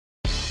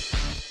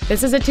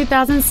This is a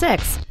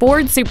 2006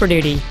 Ford Super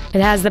Duty.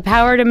 It has the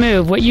power to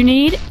move what you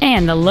need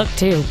and the look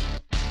too.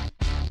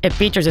 It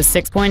features a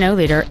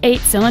 6.0-liter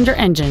 8-cylinder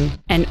engine,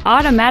 an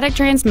automatic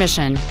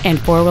transmission, and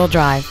 4-wheel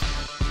drive.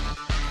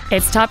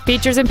 Its top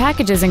features and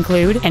packages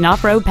include an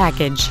off-road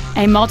package,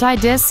 a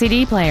multi-disc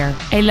CD player,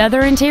 a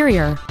leather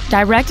interior,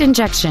 direct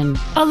injection,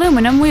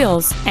 aluminum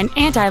wheels, an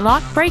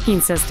anti-lock braking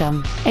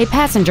system, a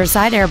passenger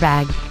side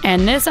airbag,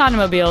 and this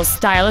automobile's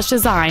stylish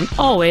design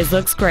always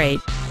looks great.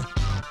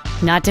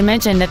 Not to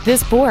mention that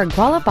this Ford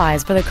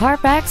qualifies for the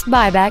Carfax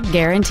buyback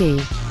guarantee.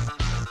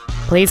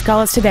 Please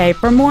call us today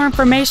for more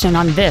information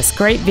on this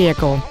great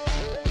vehicle.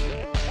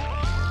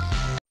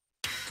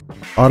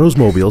 Autos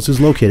Mobiles is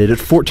located at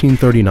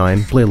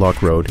 1439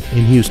 Blalock Road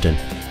in Houston.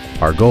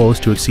 Our goal is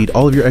to exceed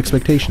all of your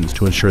expectations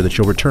to ensure that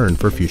you'll return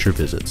for future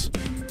visits.